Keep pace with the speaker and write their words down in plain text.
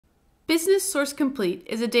Business Source Complete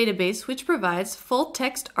is a database which provides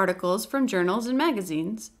full-text articles from journals and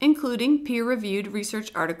magazines, including peer-reviewed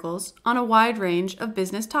research articles on a wide range of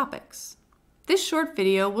business topics. This short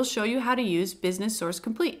video will show you how to use Business Source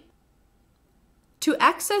Complete. To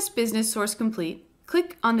access Business Source Complete,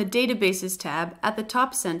 click on the Databases tab at the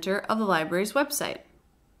top center of the library's website.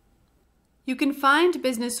 You can find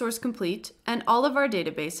Business Source Complete and all of our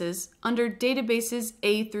databases under Databases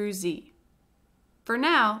A through Z. For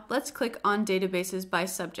now, let's click on Databases by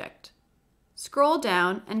Subject. Scroll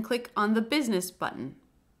down and click on the Business button.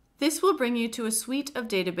 This will bring you to a suite of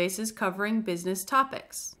databases covering business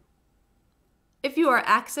topics. If you are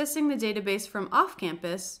accessing the database from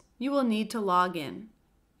off-campus, you will need to log in.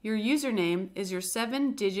 Your username is your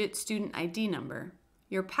 7-digit student ID number.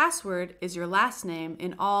 Your password is your last name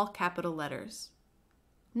in all capital letters.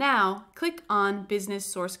 Now, click on Business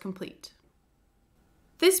Source Complete.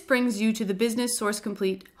 This brings you to the Business Source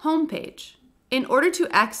Complete homepage. In order to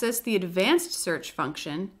access the Advanced Search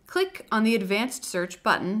function, click on the Advanced Search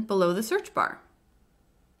button below the search bar.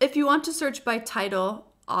 If you want to search by title,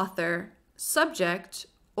 author, subject,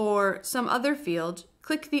 or some other field,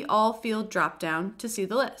 click the All Field drop-down to see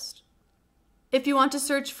the list. If you want to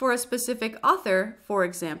search for a specific author, for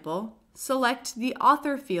example, select the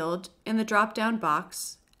Author field in the drop-down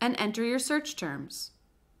box and enter your search terms.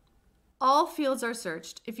 All fields are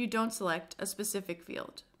searched if you don't select a specific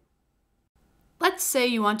field. Let's say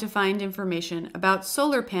you want to find information about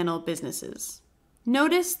solar panel businesses.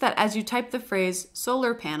 Notice that as you type the phrase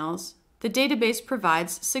solar panels, the database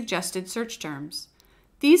provides suggested search terms.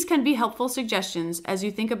 These can be helpful suggestions as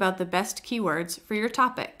you think about the best keywords for your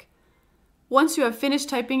topic. Once you have finished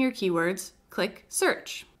typing your keywords, click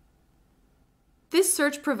Search. This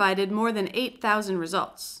search provided more than 8,000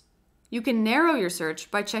 results. You can narrow your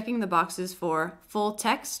search by checking the boxes for full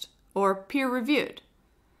text or peer-reviewed.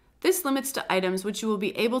 This limits to items which you will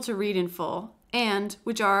be able to read in full and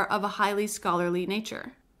which are of a highly scholarly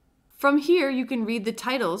nature. From here, you can read the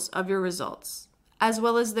titles of your results, as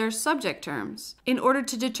well as their subject terms, in order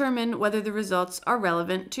to determine whether the results are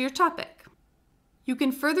relevant to your topic. You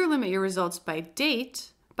can further limit your results by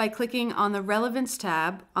date by clicking on the Relevance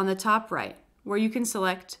tab on the top right, where you can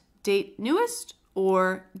select Date Newest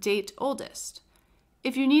or Date Oldest.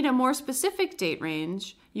 If you need a more specific date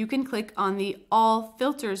range, you can click on the All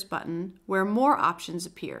Filters button where more options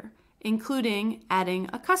appear, including adding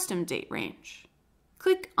a custom date range.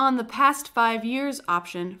 Click on the Past 5 Years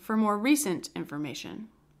option for more recent information.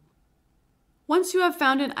 Once you have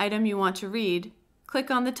found an item you want to read,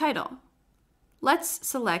 click on the title. Let's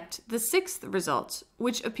select the 6th result,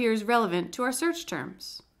 which appears relevant to our search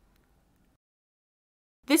terms.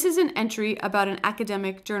 This is an entry about an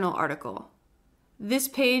academic journal article. This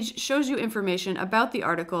page shows you information about the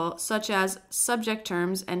article, such as subject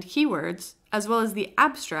terms and keywords, as well as the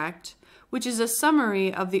abstract, which is a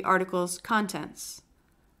summary of the article's contents.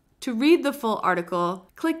 To read the full article,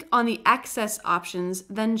 click on the Access options,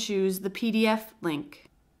 then choose the PDF link.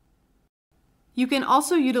 You can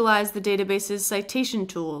also utilize the database's citation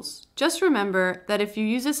tools. Just remember that if you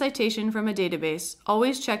use a citation from a database,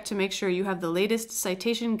 always check to make sure you have the latest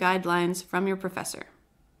citation guidelines from your professor.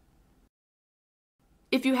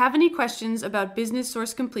 If you have any questions about Business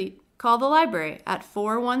Source Complete, call the library at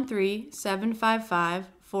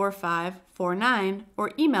 413-755-4549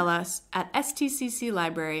 or email us at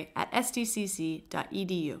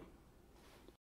stcclibrary@stcc.edu.